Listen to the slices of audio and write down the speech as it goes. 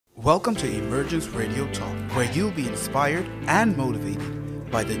Welcome to Emergence Radio Talk, where you'll be inspired and motivated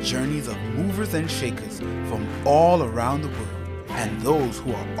by the journeys of movers and shakers from all around the world and those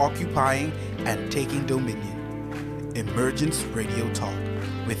who are occupying and taking dominion. Emergence Radio Talk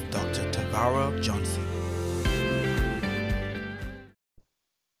with Dr. Tavara Johnson.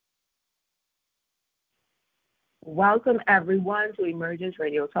 Welcome, everyone, to Emergence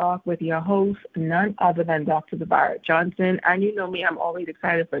Radio Talk with your host, none other than Dr. Tavara Johnson. And you know me, I'm always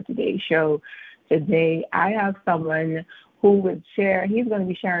excited for today's show. Today, I have someone who would share, he's going to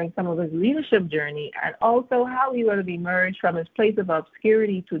be sharing some of his leadership journey and also how he would have emerged from his place of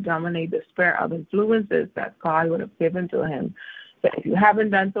obscurity to dominate the sphere of influences that God would have given to him. So if you haven't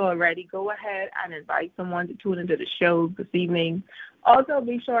done so already, go ahead and invite someone to tune into the show this evening. Also,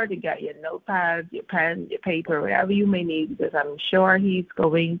 be sure to get your notepads, your pen, your paper, whatever you may need, because I'm sure he's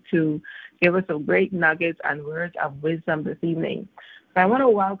going to give us some great nuggets and words of wisdom this evening. So I want to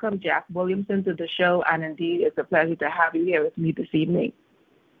welcome Jeff Williamson to the show, and indeed, it's a pleasure to have you here with me this evening.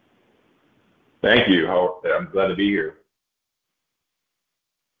 Thank you. I'm glad to be here.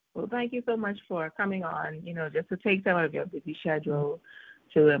 Well, thank you so much for coming on, just to take some of your busy schedule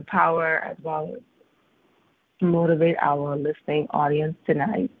to empower as well as motivate our listening audience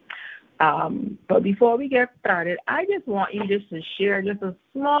tonight. But before we get started, I just want you just to share just a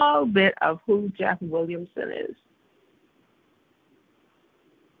small bit of who Jeff Williamson is.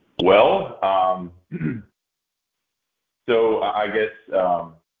 Well, so I guess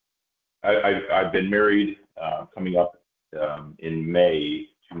I've been married coming up in May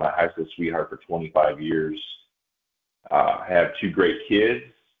to my high school sweetheart for 25 years. I have two great kids.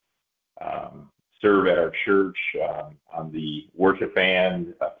 Serve at our church. I'm the worship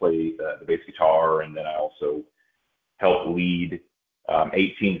band. I play the bass guitar, and then I also help lead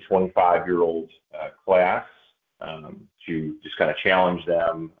 18 to 25-year-old class to just kind of challenge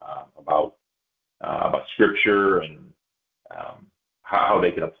them about Scripture and how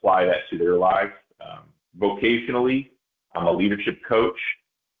they can apply that to their life. Vocationally, I'm a leadership coach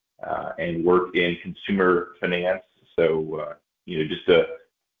and work in consumer finance. So, just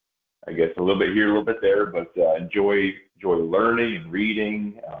I guess a little bit here, a little bit there, but enjoy learning and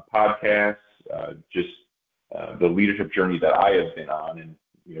reading, podcasts, just the leadership journey that I have been on, and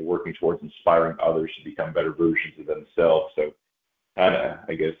working towards inspiring others to become better versions of themselves. So,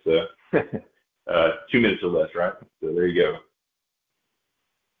 I guess 2 minutes or less, right? So there you go.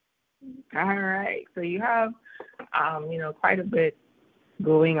 All right. So you have, quite a bit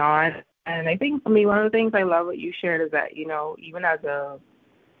going on, and I think for me, one of the things I love what you shared is that even as a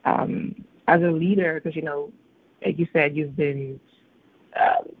leader, because like you said, you've been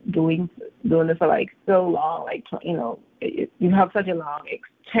doing this for like so long, you have such a long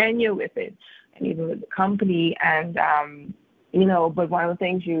tenure with it, and even with the company, and but one of the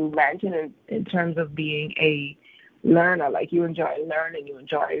things you mentioned in terms of being a learner, like you enjoy learning, you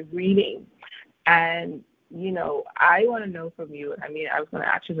enjoy reading, and I want to know from you. I mean, I was going to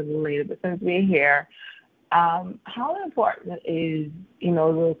ask you a little later, but since we're here, how important is,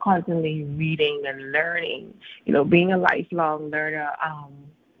 we're constantly reading and learning, being a lifelong learner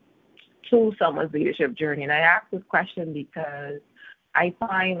to someone's leadership journey? And I ask this question because I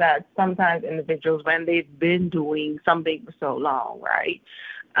find that sometimes individuals, when they've been doing something for so long, right,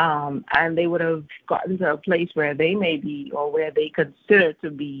 and they would have gotten to a place where they may be, or where they consider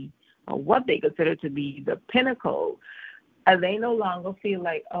to be, or what they consider to be the pinnacle, and they no longer feel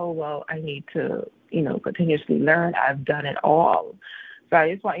like, oh, well, I need to, continuously learn. I've done it all. So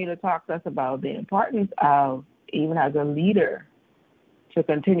I just want you to talk to us about the importance of, even as a leader, to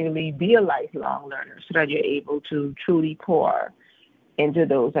continually be a lifelong learner so that you're able to truly pour into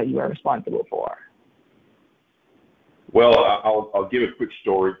those that you are responsible for. Well, I'll give a quick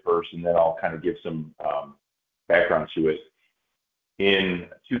story first, and then I'll kind of give some background to it. In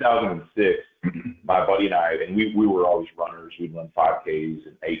 2006, my buddy and I, and we were always runners. We'd run 5Ks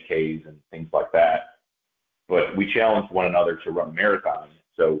and 8Ks and things like that. But we challenged one another to run a marathon.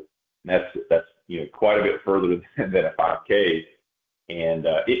 So that's quite a bit further than a 5K. And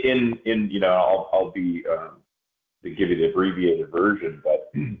I'll be to give you the abbreviated version, but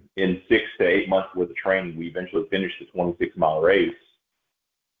in 6 to 8 months worth of training, we eventually finished the 26-mile race.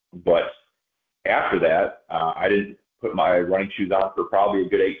 But after that, I didn't put my running shoes on for probably a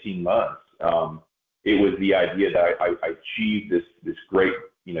good 18 months. It was the idea that I achieved this great,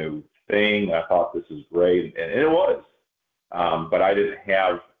 thing. I thought this was great, and it was. But I didn't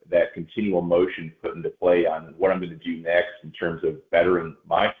have that continual motion put into play on what I'm going to do next in terms of bettering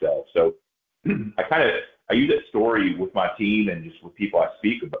myself. So I use that story with my team and just with people I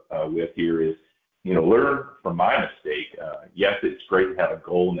speak with here is, learn from my mistake. Yes, it's great to have a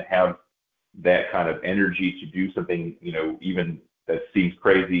goal and to have that kind of energy to do something, even that seems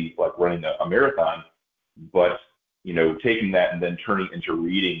crazy, like running a marathon, but, taking that and then turning into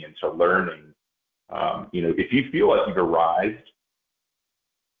reading, into learning. If you feel like you've arrived,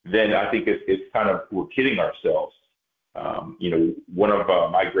 then I think it's kind of, we're kidding ourselves. One of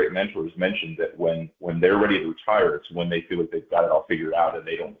my great mentors mentioned that when they're ready to retire, it's when they feel like they've got it all figured out, and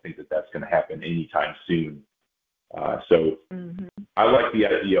they don't think that that's going to happen anytime soon. So I like the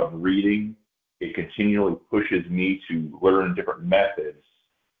idea of reading. It continually pushes me to learn different methods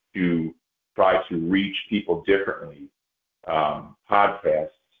to try to reach people differently, podcasts,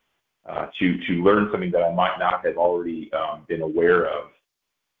 to learn something that I might not have already been aware of.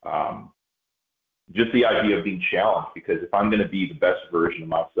 Just the idea of being challenged, because if I'm going to be the best version of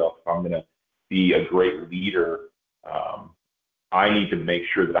myself, if I'm going to be a great leader, I need to make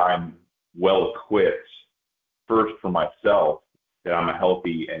sure that I'm well equipped first for myself, that I'm a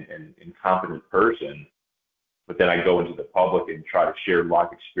healthy and competent person, but then I go into the public and try to share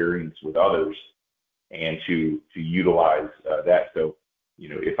life experience with others and to utilize that. So,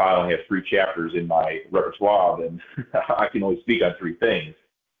 if I only have 3 chapters in my repertoire, then I can only speak on 3 things.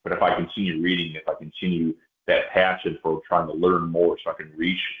 But if I continue reading, if I continue that passion for trying to learn more so I can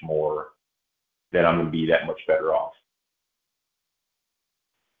reach more, then I'm going to be that much better off.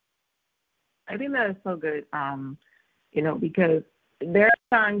 I think that is so good, because there are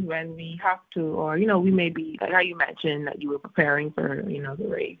times when we have to, or, we may be, like how you mentioned that you were preparing for, the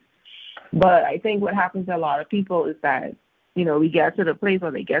race. But I think what happens to a lot of people is that, we get to the place,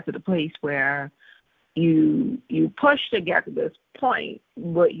 or they get to the place where you push to get to this point,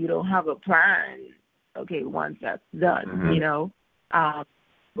 but you don't have a plan. Okay, once that's done,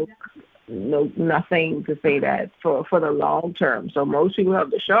 nothing to say that for the long term. So most people have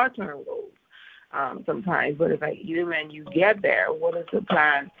the short term goals sometimes, but even when you get there, what is the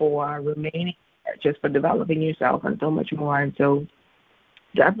plan for remaining there, just for developing yourself and so much more? And so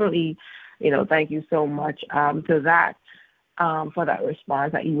definitely, thank you so much to that. For that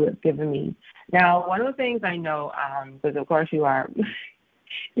response that you have given me. Now, one of the things I know, because of course you are,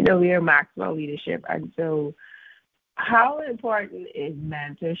 we are Maxwell Leadership, and so how important is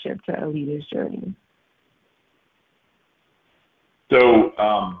mentorship to a leader's journey? So,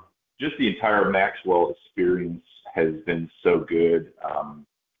 just the entire Maxwell experience has been so good.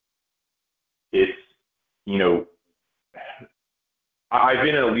 It's, I've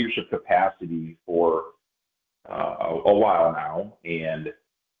been in a leadership capacity for a while now, and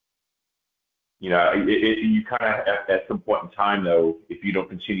you kind of at some point in time, though, if you don't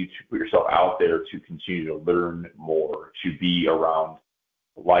continue to put yourself out there to continue to learn more, to be around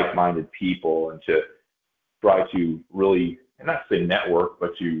like-minded people, and to try to really, and not say network,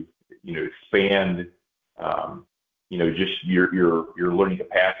 but to expand just your learning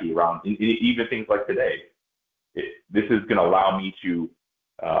capacity around even things like today. This is going to allow me to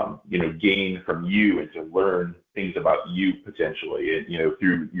gain from you and to learn things about you potentially, and,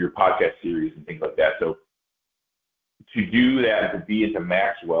 through your podcast series and things like that. So to do that and to be into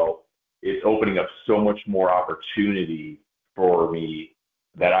Maxwell, it's opening up so much more opportunity for me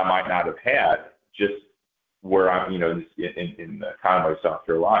that I might not have had just where I'm, in Conway, South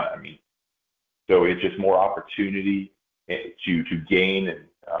Carolina. So it's just more opportunity to gain, and,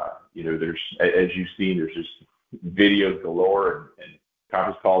 there's, as you've seen, there's just videos galore and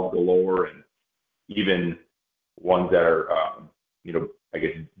conference calls galore, and even ones that are, I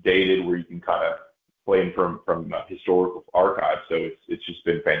guess dated, where you can kind of play them from historical archives. So it's just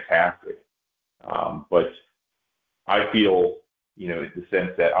been fantastic. But I feel, in the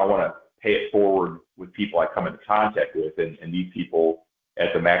sense that I want to pay it forward with people I come into contact with, and these people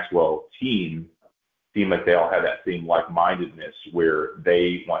at the Maxwell team seem like they all have that same like-mindedness where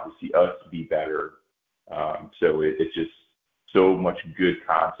they want to see us be better. So it's just so much good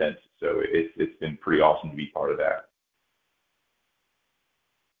content. So it's been pretty awesome to be part of that.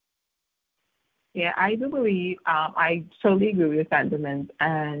 Yeah, I do believe, I totally agree with your sentiments.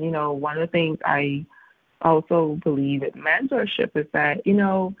 And, one of the things I also believe in mentorship is that,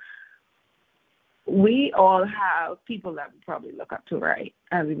 we all have people that we probably look up to, right?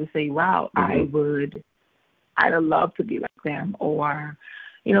 And we would say, wow, I'd love to be like them, or,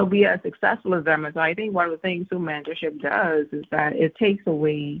 be as successful as them. And so I think one of the things who mentorship does is that it takes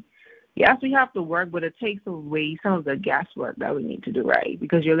away, yes, we have to work, but it takes away some of the guesswork that we need to do, right?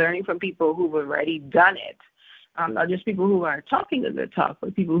 Because you're learning from people who've already done it, not just people who are talking a good talk,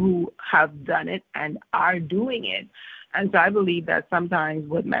 but people who have done it and are doing it. And so I believe that sometimes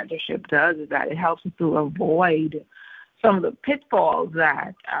what mentorship does is that it helps us to avoid some of the pitfalls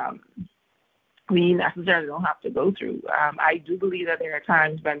that we necessarily don't have to go through. I do believe that there are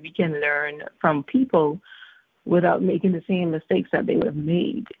times when we can learn from people without making the same mistakes that they would have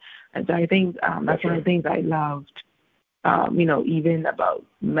made. And so I think that's one of the things I loved, even about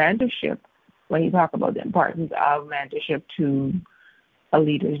mentorship, when you talk about the importance of mentorship to a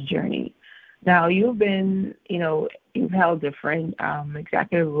leader's journey. Now, you've been, you've held different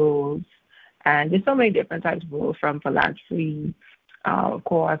executive roles, and there's so many different types of roles, from philanthropy, of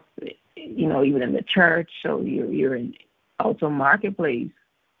course, even in the church, so you're in also marketplace.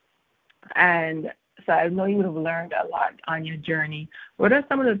 And so I know you would have learned a lot on your journey. What are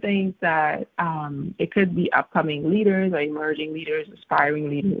some of the things that it could be upcoming leaders or emerging leaders, aspiring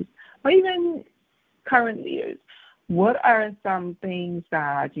leaders, or even current leaders? What are some things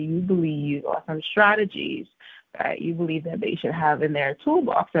that you believe, or some strategies that you believe that they should have in their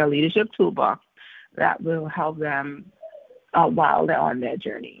toolbox, their leadership toolbox, that will help them while they're on their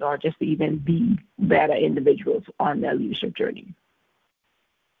journey, or just even be better individuals on their leadership journey?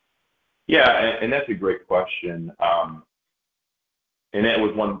 Yeah, and that's a great question. And that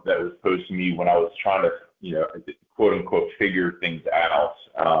was one that was posed to me when I was trying to, quote unquote, figure things out.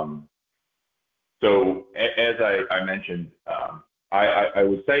 So as I mentioned, I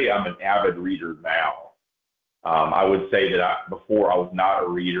would say I'm an avid reader now. I would say that before I was not a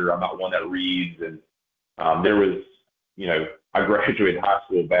reader. I'm not one that reads. And there was, I graduated high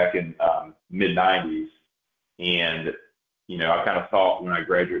school back in mid-'90s. And, I kind of thought when I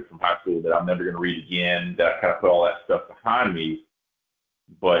graduated from high school that I'm never going to read again, that I kind of put all that stuff behind me.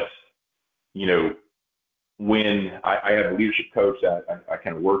 But, when I had a leadership coach that I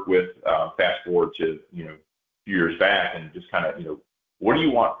kind of work with, fast forward to, a few years back, and just kind of, what do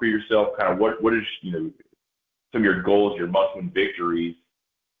you want for yourself? Kind of what is, some of your goals, your must-win victories?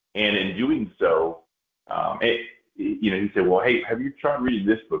 And in doing so, he said, well, hey, have you tried reading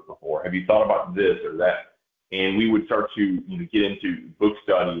this book before? Have you thought about this or that? And we would start to, get into book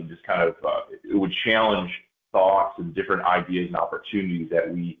study, and just kind of, it would challenge thoughts and different ideas and opportunities that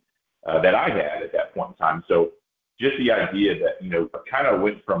I had at that point in time. So just the idea that, I kind of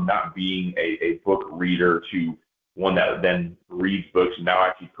went from not being a book reader to one that then reads books and now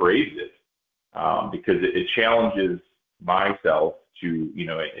actually creates it, because it challenges myself to,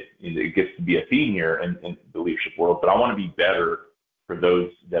 it gets to be a theme here in the leadership world, but I want to be better for those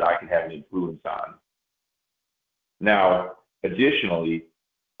that I can have an influence on. Now, additionally,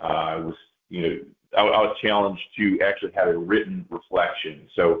 I was challenged to actually have a written reflection.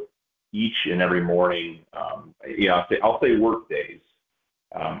 So each and every morning, I'll say work days.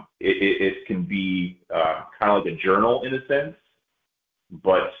 It can be kind of like a journal in a sense,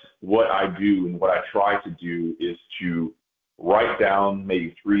 but what I do and what I try to do is to write down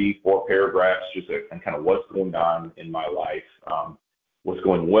maybe 3-4 paragraphs, just on kind of what's going on in my life, what's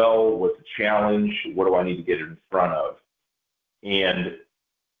going well, what's the challenge, what do I need to get in front of. And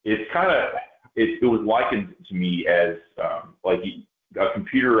it's kind of, it was likened to me as like a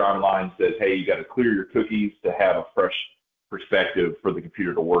computer online says, hey, you got to clear your cookies to have a fresh perspective for the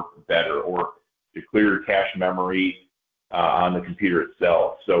computer to work better, or to clear your cache memory on the computer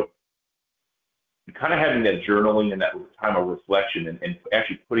itself. So kind of having that journaling and that time of reflection, and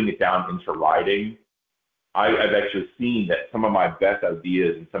actually putting it down into writing, I've actually seen that some of my best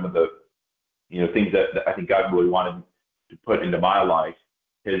ideas and some of the things that I think God really wanted to put into my life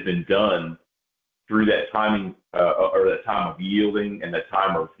has been done through that timing, or that time of yielding, and that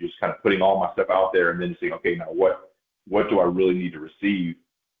time of just kind of putting all my stuff out there, and then saying, okay, now what do I really need to receive?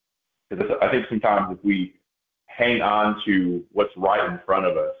 Because I think sometimes if we hang on to what's right in front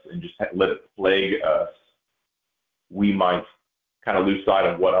of us and just let it plague us, we might kind of lose sight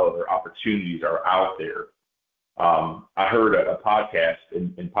of what other opportunities are out there. I heard a podcast,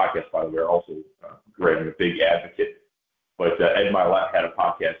 and podcasts, by the way, are also great. I'm a big advocate. But Ed Milet had a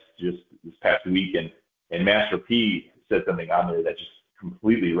podcast just this past week, and Master P said something on there that just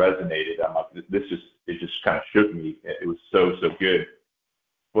completely resonated. I'm like, it just kind of shook me. It was so good.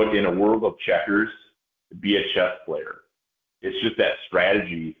 But in a world of checkers, be a chess player. It's just that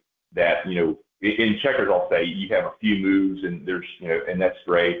strategy that, in checkers, I'll say you have a few moves, and there's, and that's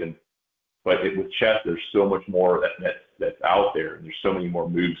great. But with chess, there's so much more that's out there, and there's so many more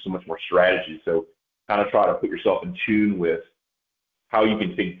moves, so much more strategy. So kind of try to put yourself in tune with how you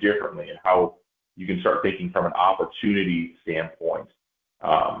can think differently, and how you can start thinking from an opportunity standpoint.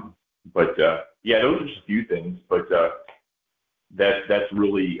 Yeah, those are just a few things, but that's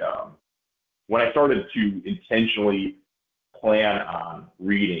really when I started to intentionally plan on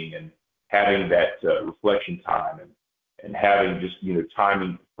reading and having that reflection time, and having just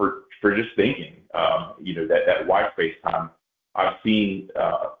timing for just thinking, that white space time. I've seen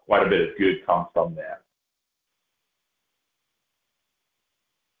quite a bit of good come from that.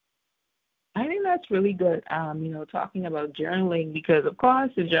 I think that's really good, talking about journaling, because, of course,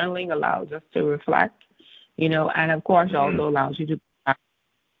 the journaling allows us to reflect, and, of course, also allows you to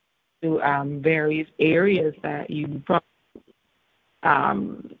various areas that you probably,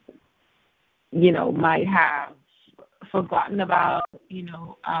 might have forgotten about.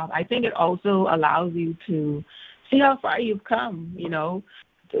 I think it also allows you to see how far you've come,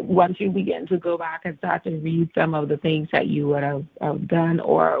 once you begin to go back and start to read some of the things that you would have done,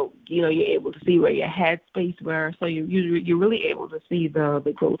 or, you're able to see where your headspace were. So you're really able to see the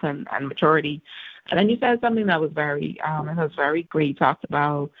growth and maturity. And then you said something that was very great. Talked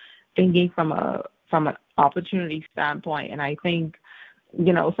about thinking from an opportunity standpoint. And I think,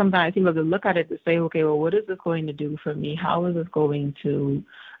 sometimes people have to look at it to say, okay, well, what is this going to do for me? How is this going to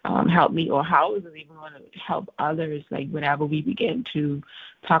help me, or how is it even going to help others? Like, whenever we begin to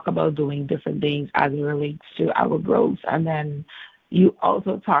talk about doing different things as it relates to our growth. And then you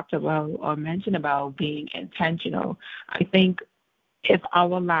also talked about or mentioned about being intentional. I think if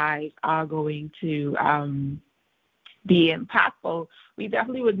our lives are going to be impactful, we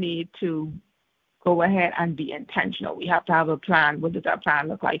definitely would need to go ahead and be intentional. We have to have a plan. What does that plan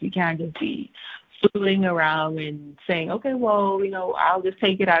look like? You can't just be fooling around and saying, okay, well, I'll just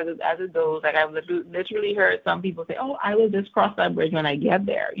take it as it goes. Like, I've literally heard some people say, oh, I will just cross that bridge when I get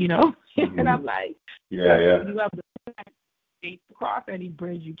there, Mm-hmm. And I'm like, yeah. You have the plan to cross any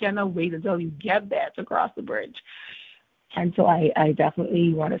bridge. You cannot wait until you get there to cross the bridge. And so I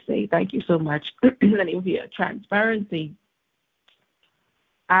definitely want to say thank you so much for your transparency.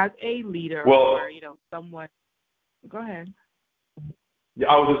 As a leader, or someone, go ahead. Yeah,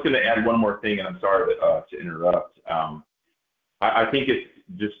 I was just going to add one more thing, and I'm sorry to interrupt. I think it's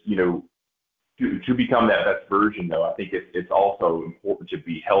just to become that best version, though. I think it's also important to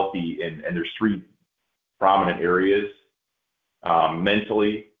be healthy, and there's three prominent areas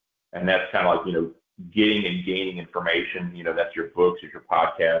mentally, and that's kind of like getting and gaining information. That's your books, your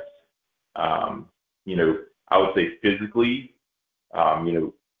podcasts. I would say physically.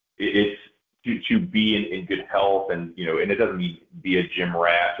 It's to be in good health, and and it doesn't mean be a gym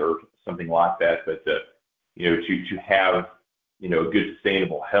rat or something like that, but to have a good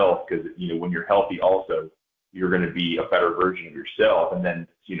sustainable health, because when you're healthy, also you're going to be a better version of yourself. And then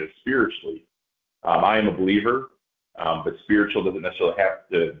spiritually, I am a believer, but spiritual doesn't necessarily have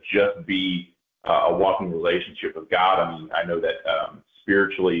to just be a walking relationship with God. I mean, I know that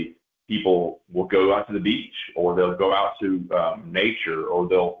spiritually, people will go out to the beach, or they'll go out to nature, or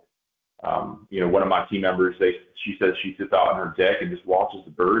they'll, one of my team members, she says she sits out on her deck and just watches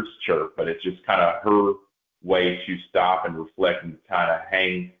the birds chirp, but it's just kind of her way to stop and reflect and kind of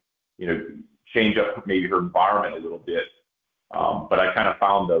hang, change up maybe her environment a little bit. But I kind of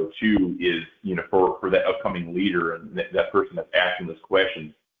found, though, too, is, for that upcoming leader and that person that's asking those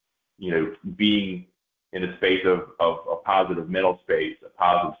questions, being in a space of a positive mental space, a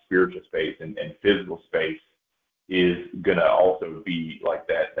positive spiritual space, and physical space is going to also be like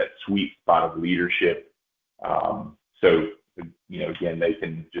that sweet spot of leadership. So, again, they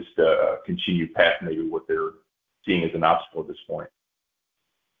can just continue past maybe what they're seeing as an obstacle at this point.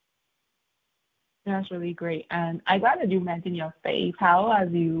 That's really great. And I got to do mention your faith. How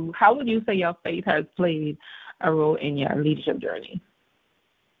would you say your faith has played a role in your leadership journey?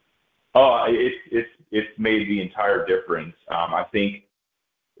 Oh, it's made the entire difference. I think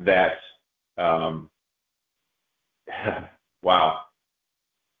that, wow.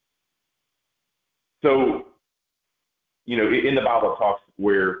 So, in the Bible, it talks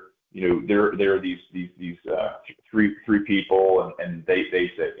where there are these three people, and they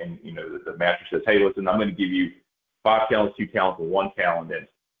say, and the master says, hey, listen, I'm going to give you 5 talents, 2 talents, and 1 talent. And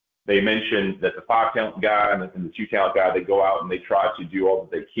they mention that the 5 talent guy and the 2 talent guy, they go out and they try to do all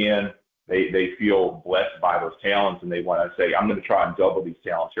that they can. They feel blessed by those talents, and they want to say, I'm going to try and double these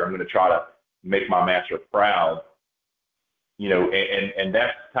talents here. I'm going to try to make my master proud. And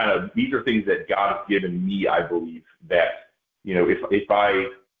that's kind of, these are things that God has given me, I believe, that, if I,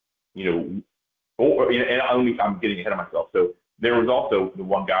 I'm getting ahead of myself. So there was also the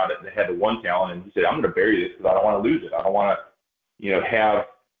one guy that had the 1 talent, and he said, I'm going to bury this because I don't want to lose it. I don't want to, have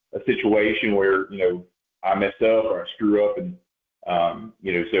a situation where, I mess up or I screw up, and,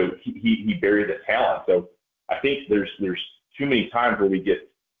 so he buried the talent. So I think there's too many times where we get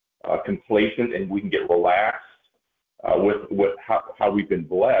complacent and we can get relaxed with how we've been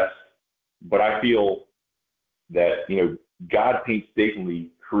blessed. But I feel that, God painstakingly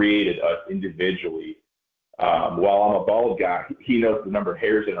created us individually. While I'm a bald guy, he knows the number of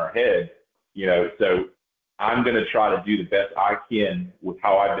hairs in our head, so I'm going to try to do the best I can with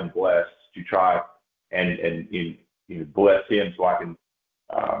how I've been blessed to try and bless him so I can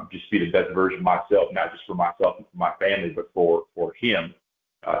just be the best version of myself, not just for myself and for my family, but for him,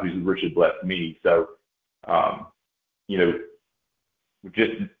 who's richly blessed me. So,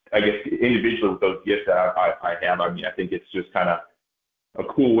 just, I guess, individually with those gifts that I have, I mean, I think it's just kind of a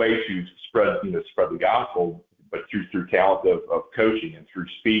cool way to spread the gospel, but through talent of coaching and through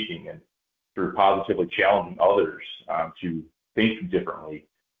speaking and through positively challenging others to think differently.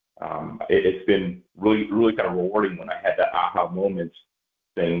 It's been really kind of rewarding when I had that aha moment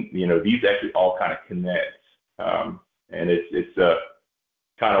saying, these actually all kind of connect. And it's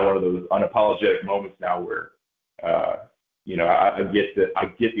kind of one of those unapologetic moments now where, I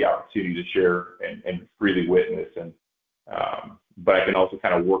get the opportunity to share and freely witness, and but I can also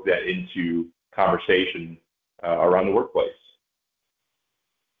kind of work that into conversation around the workplace.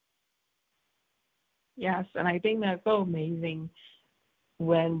 Yes, and I think that's so amazing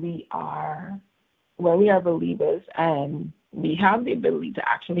when we are believers and we have the ability to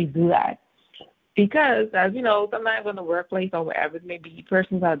actually do that. Because, as you know, sometimes in the workplace or wherever it may be,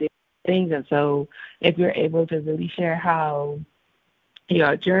 persons are doing things, and so if you're able to really share how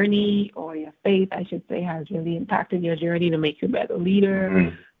your journey, or your faith, I should say, has really impacted your journey to make you a better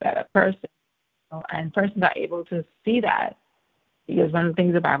leader, better person, and persons are able to see that. Because one of the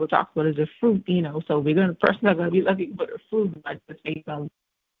things the Bible talks about is the fruit, so persons are going to be looking for the fruit, not just based on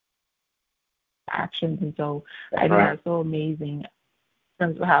actions. And so I think that's so amazing in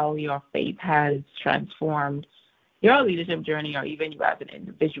terms of how your faith has transformed your leadership journey, or even you as an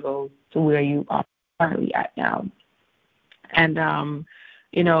individual, to where you are currently at now. And,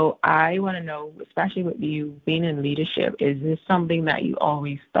 I want to know, especially with you being in leadership, is this something that you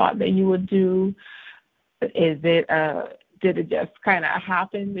always thought that you would do? Did it just kind of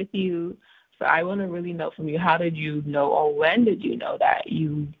happen with you? So I want to really know from you, how did you know, or when did you know that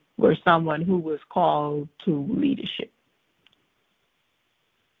you were someone who was called to leadership?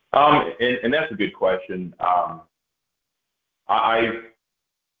 And that's a good question. I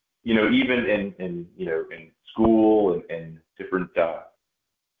even in school and different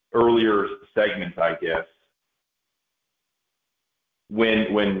earlier segments, I guess,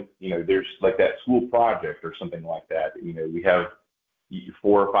 when there's like that school project or something like that, we have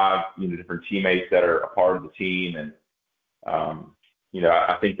 4 or 5 different teammates that are a part of the team, and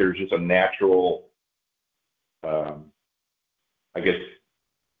I think there's just a natural I guess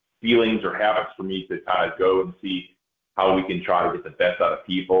feelings or habits for me to kind of go and see how we can try to get the best out of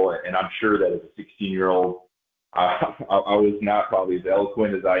people. And I'm sure that as a 16-year-old, I was not probably as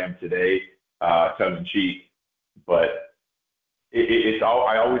eloquent as I am today, tongue in cheek, but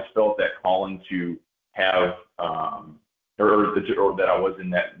I always felt that calling to have, or that I was in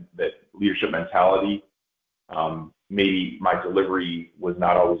that leadership mentality. Maybe my delivery was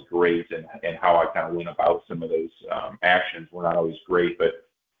not always great, and how I kind of went about some of those actions were not always great, but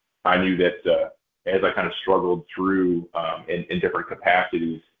I knew that as I kind of struggled through in different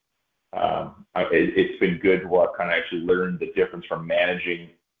capacities, it's been good where I've kind of actually learned the difference from managing,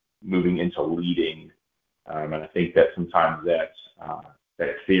 moving into leading. And I think that sometimes that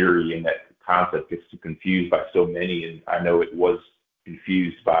theory and that concept gets too confused by so many, and I know it was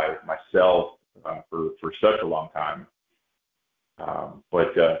confused by myself for such a long time.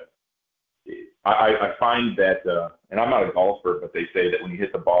 But I find that, and I'm not a golfer, but they say that when you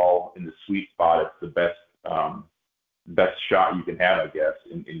hit the ball in the sweet spot, it's the best shot you can have, I guess,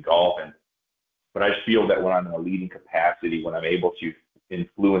 in golf. But I feel that when I'm in a leading capacity, when I'm able to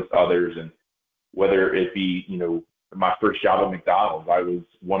influence others, and whether it be, my first job at McDonald's, I was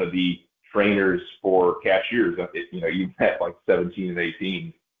one of the trainers for cashiers, even at like 17 and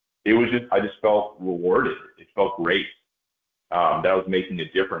 18. It was I just felt rewarded. It felt great. That I was making a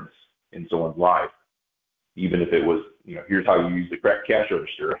difference in someone's life, even if it was, here's how you use the correct cash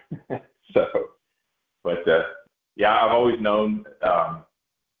register. Yeah, I've always known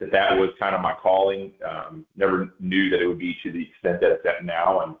that was kind of my calling. Never knew that it would be to the extent that it's at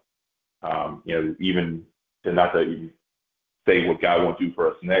now, and even to not to even say what God won't do for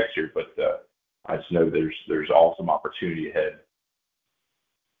us next year, but I just know there's awesome opportunity ahead.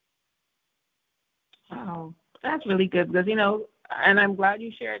 Wow, that's really good, because and I'm glad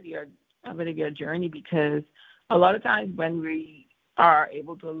you shared a bit of your journey, because a lot of times when we are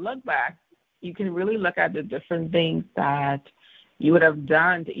able to look back, you can really look at the different things that you would have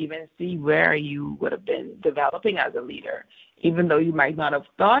done to even see where you would have been developing as a leader, even though you might not have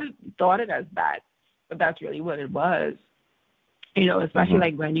thought it as that, but that's really what it was. Especially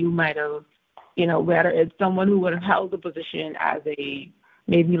like when you might have, whether it's someone who would have held the position as a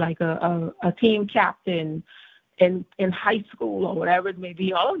maybe like a team captain in high school or whatever it may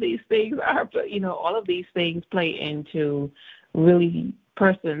be. All of these things all of these things play into really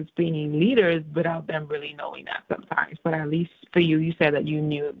persons being leaders without them really knowing that sometimes. But at least for you, you said that you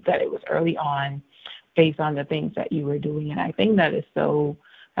knew that it was early on based on the things that you were doing. And I think that is so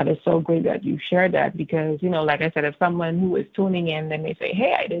great that you shared that, because, like I said, if someone who is tuning in, they may say,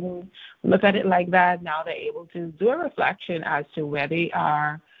 hey, I didn't look at it like that. Now they're able to do a reflection as to where they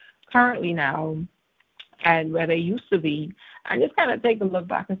are currently now and where they used to be, and just kind of take a look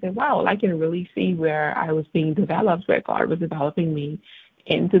back and say, wow, I can really see where I was being developed, where God was developing me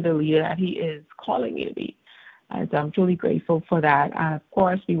into the leader that he is calling me to be. And so I'm truly grateful for that. And of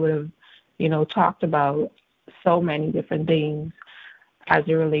course, we would have, talked about so many different things as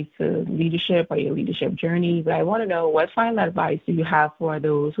it relates to leadership or your leadership journey. But I want to know, what final advice do you have for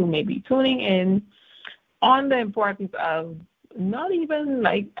those who may be tuning in on the importance of not even,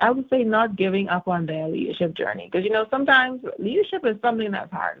 I would say, not giving up on their leadership journey? Because, sometimes leadership is something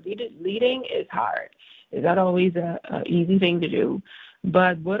that's hard. Leading is hard. It's not always an easy thing to do.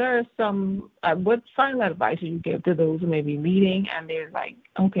 But what are what final advice would you give to those who may be leading and they're like,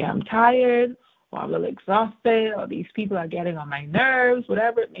 okay, I'm tired, or I'm a little exhausted, or these people are getting on my nerves,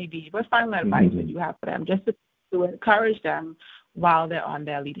 whatever it may be? What final advice would you have for them, just to encourage them while they're on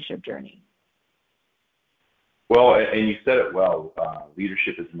their leadership journey? Well, and you said it well,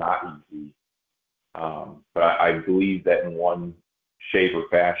 leadership is not easy, but I believe that in one shape or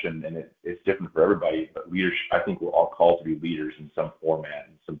fashion, and it's different for everybody, but leadership, I think we're all called to be leaders in some format,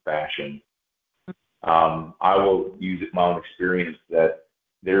 in some fashion. I will use it my own experience that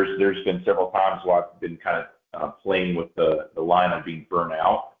there's been several times where I've been kind of playing with the line of being burnt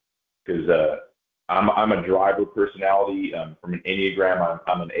out, because I'm a driver personality. From an Enneagram,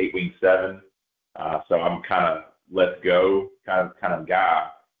 I'm an 8-wing 7. So I'm kind of let's go kind of guy,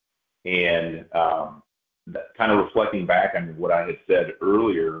 and kind of reflecting back on what I had said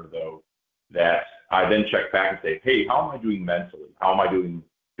earlier, though, that I then check back and say, hey, how am I doing mentally? How am I doing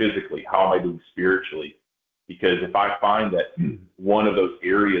physically? How am I doing spiritually? Because if I find that one of those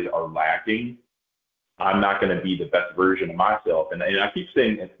areas are lacking, I'm not going to be the best version of myself. And I keep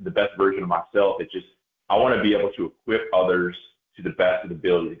saying the best version of myself. It's just I want to be able to equip others to the best of the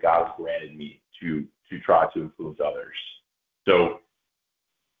ability that God has granted me to try to influence others. So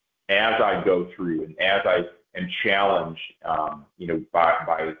as I go through and as I am challenged,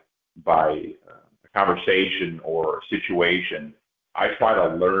 by a conversation or situation, I try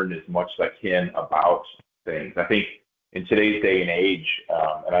to learn as much as I can about things. I think in today's day and age,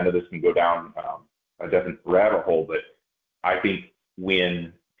 and I know this can go down a different rabbit hole, but I think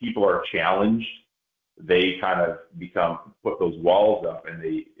when people are challenged, they kind of put those walls up, and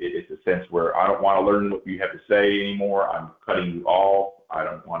it's a sense where I don't want to learn what you have to say anymore. I'm cutting you off. I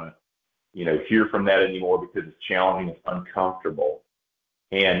don't want to, hear from that anymore because it's challenging, it's uncomfortable.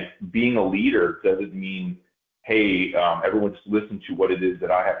 And being a leader doesn't mean, hey, everyone just listen to what it is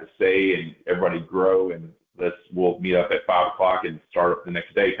that I have to say and everybody grow and we'll meet up at 5 o'clock and start up the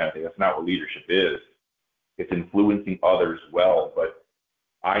next day kind of thing. That's not what leadership is. It's influencing others well, but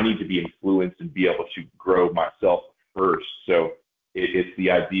I need to be influenced and be able to grow myself first. So it's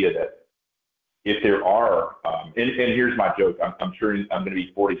the idea that if there are, and here's my joke, I'm sure I'm going to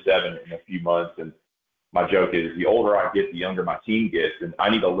be 47 in a few months, and my joke is the older I get, the younger my team gets, and I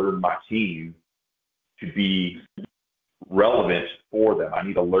need to learn my team to be relevant for them. I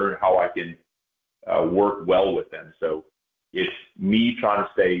need to learn how I can work well with them. So it's me trying to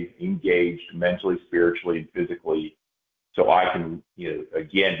stay engaged mentally, spiritually, and physically, so I can,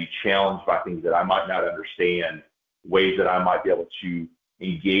 again, be challenged by things that I might not understand, ways that I might be able to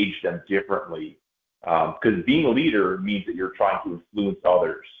engage them differently. Because being a leader means that you're trying to influence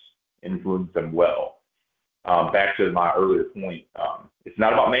others, influence them well. Back to my earlier point, it's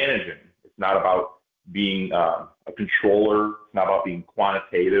not about managing. It's not about being a controller. It's not about being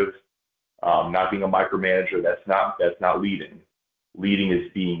quantitative, not being a micromanager. That's not leading. Leading is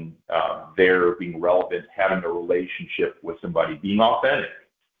being there, being relevant, having a relationship with somebody, being authentic,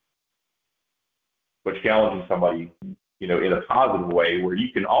 but challenging somebody, in a positive way where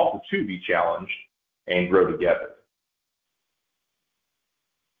you can also too be challenged and grow together.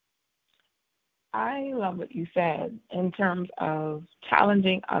 I love what you said in terms of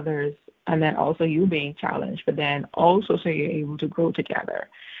challenging others, and then also you being challenged, but then also so you're able to grow together.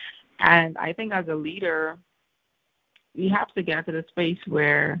 And I think as a leader, we have to get to the space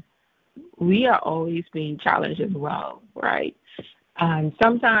where we are always being challenged as well, right? And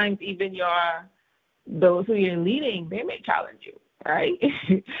sometimes even those who you're leading, they may challenge you, right?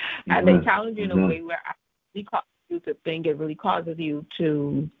 And they challenge you in a way where we call you to think. It really causes you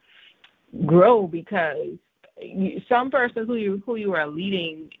to grow, because some persons who you are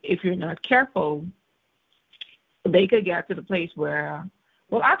leading, if you're not careful, they could get to the place where,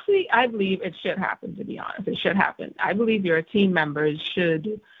 well, actually, I believe it should happen, to be honest. It should happen. I believe your team members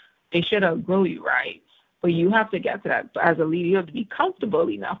should outgrow you, right? But you have to get to that. As a leader, you have to be comfortable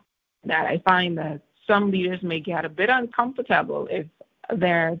enough that I find that some leaders may get a bit uncomfortable if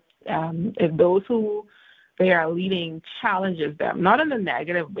those who they are leading challenges them, not in a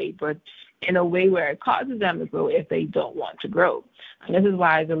negative way, but in a way where it causes them to grow if they don't want to grow. And this is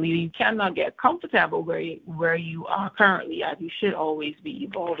why, as a leader, you cannot get comfortable where you are currently, as you should always be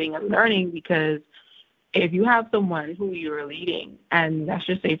evolving and learning, because if you have someone who you're leading, and let's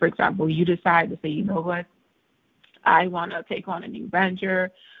just say, for example, you decide to say, you know what, I want to take on a new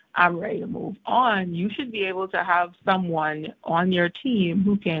venture, I'm ready to move on, you should be able to have someone on your team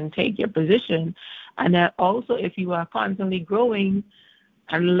who can take your position. And that also, if you are constantly growing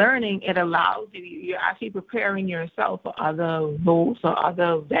and learning, it allows you're actually preparing yourself for other roles or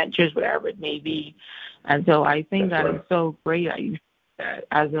other ventures, whatever it may be. And so I think that is so great that you,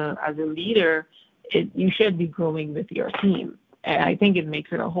 as a leader, you should be growing with your team. And I think it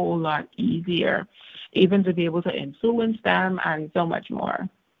makes it a whole lot easier, even to be able to influence them and so much more.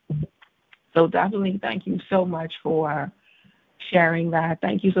 So definitely thank you so much for sharing that.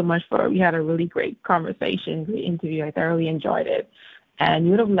 Thank you so much we had a really great conversation, great interview. I thoroughly enjoyed it. And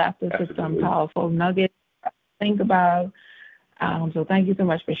you would have left us with some powerful nuggets to think about. So thank you so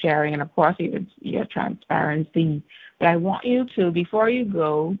much for sharing, and of course your transparency. But I want you to, before you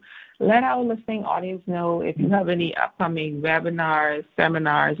go, let our listening audience know if you have any upcoming webinars,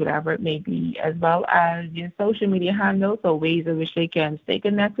 seminars, whatever it may be, as well as your social media handles or ways in which they can stay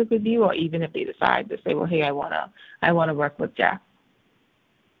connected with you, or even if they decide to say, well, hey, I wanna work with Jeff.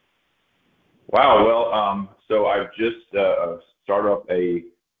 Wow. Well, so I've just started up a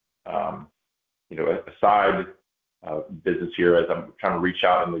side business here as I'm trying to reach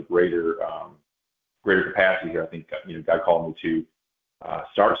out in the greater capacity here. I think God called me to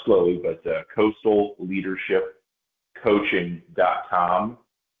start slowly, but coastalleadershipcoaching.com,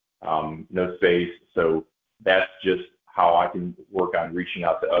 no space. So that's just how I can work on reaching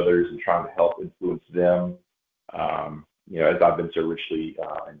out to others and trying to help influence them, as I've been so richly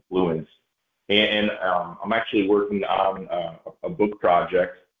influenced. And I'm actually working on a book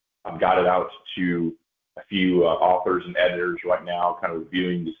project. I've got it out to a few authors and editors right now, kind of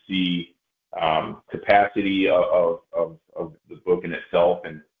reviewing to see capacity of the book in itself.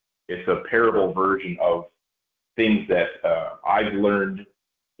 And it's a parable version of things that I've learned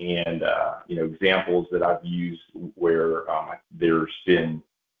and, examples that I've used where there's been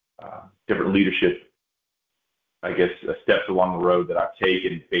different leadership, I guess, steps along the road that I've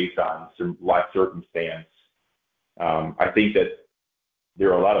taken based on some life circumstance. I think that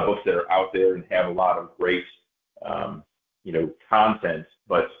there are a lot of books that are out there and have a lot of great, content,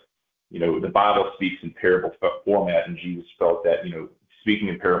 but, the Bible speaks in parable format, and Jesus felt that, speaking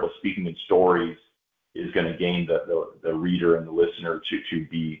in parables, speaking in stories is going to gain the reader and the listener to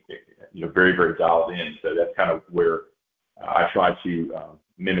be, very, very dialed in. So that's kind of where I try to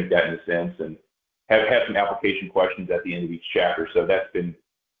mimic that in a sense, and have some application questions at the end of each chapter. So that's been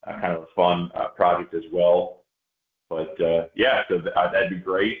kind of a fun project as well. But so that'd be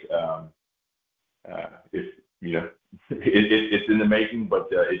great. If it's in the making, but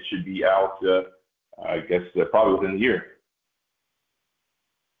it should be out, I guess, probably within the year.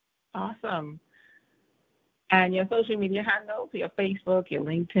 Awesome. And your social media handles, your Facebook, your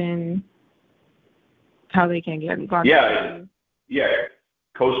LinkedIn, how they can get in contact? Yeah.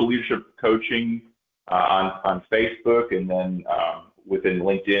 Coastal Leadership Coaching on Facebook, and then within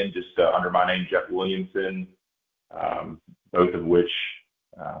LinkedIn, just under my name, Jeff Williamson, both of which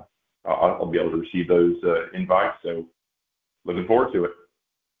I'll be able to receive those invites. So looking forward to it.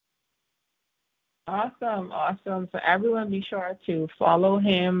 Awesome. So everyone be sure to follow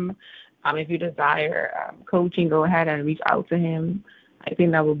him. If you desire coaching, go ahead and reach out to him. I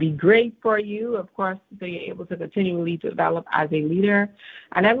think that will be great for you, of course, so you're able to continually develop as a leader.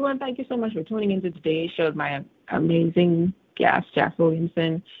 And everyone, thank you so much for tuning into today's show with my amazing guest, Jeff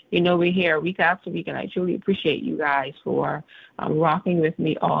Williamson. We're here week after week, and I truly appreciate you guys for rocking with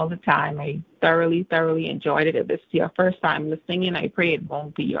me all the time. I thoroughly, thoroughly enjoyed it. If this is your first time listening in, I pray it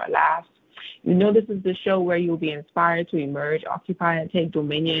won't be your last. This is the show where you'll be inspired to emerge, occupy, and take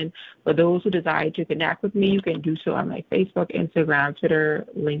dominion. For those who desire to connect with me, you can do so on my Facebook, Instagram, Twitter,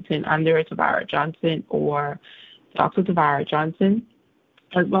 LinkedIn under Tavara Johnson, or Dr. Tavara Johnson,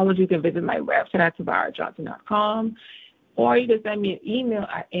 as well as you can visit my website at tavarajohnson.com, or you can send me an email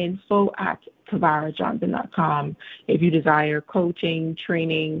at info@tavarajohnson.com. TavaraJohnson.com. If you desire coaching,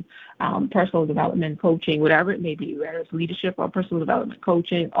 training, personal development coaching, whatever it may be, whether it's leadership or personal development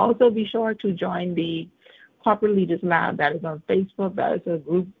coaching. Also, be sure to join the Corporate Leaders Lab that is on Facebook. That is a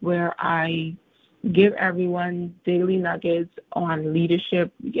group where I give everyone daily nuggets on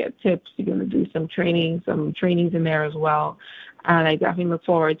leadership. You get tips. You're going to do some trainings in there as well. And I definitely look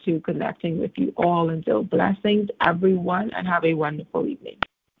forward to connecting with you all. And so blessings, everyone, and have a wonderful evening.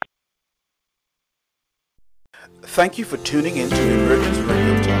 Thank you for tuning in to Emergence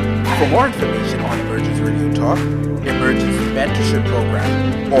Radio Talk. For more information on Emergence Radio Talk, Emergence Mentorship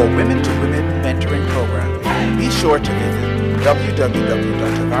Program, or Women to Women Mentoring Program, be sure to visit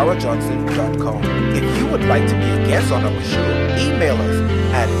www.TavaraJohnson.com. If you would like to be a guest on our show, email us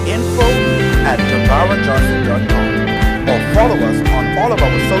at info@TavaraJohnson.com or follow us on all of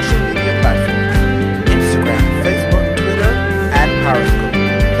our social media platforms, Instagram, Facebook, Twitter, and Periscope.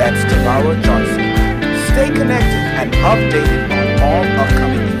 That's Tavara Johnson. Stay connected and updated on all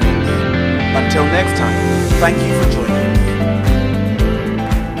upcoming events. Until next time, thank you for joining us.